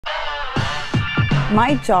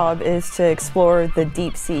My job is to explore the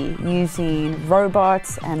deep sea using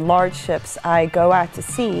robots and large ships. I go out to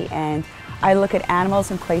sea and I look at animals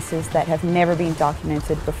and places that have never been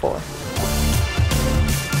documented before.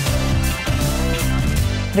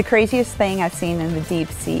 The craziest thing I've seen in the deep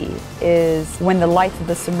sea is when the light of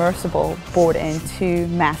the submersible bored in two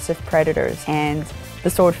massive predators and the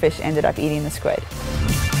swordfish ended up eating the squid.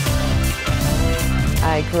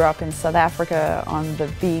 I grew up in South Africa on the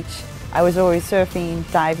beach. I was always surfing,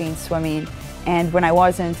 diving, swimming, and when I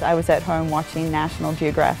wasn't, I was at home watching National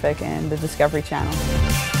Geographic and the Discovery Channel.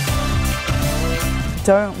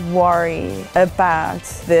 Don't worry about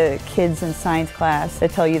the kids in science class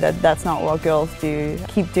that tell you that that's not what girls do.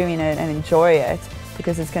 Keep doing it and enjoy it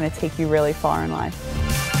because it's going to take you really far in life.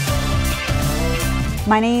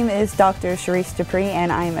 My name is Dr. Cherisse Du Preez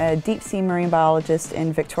and I'm a deep sea marine biologist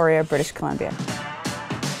in Victoria, British Columbia.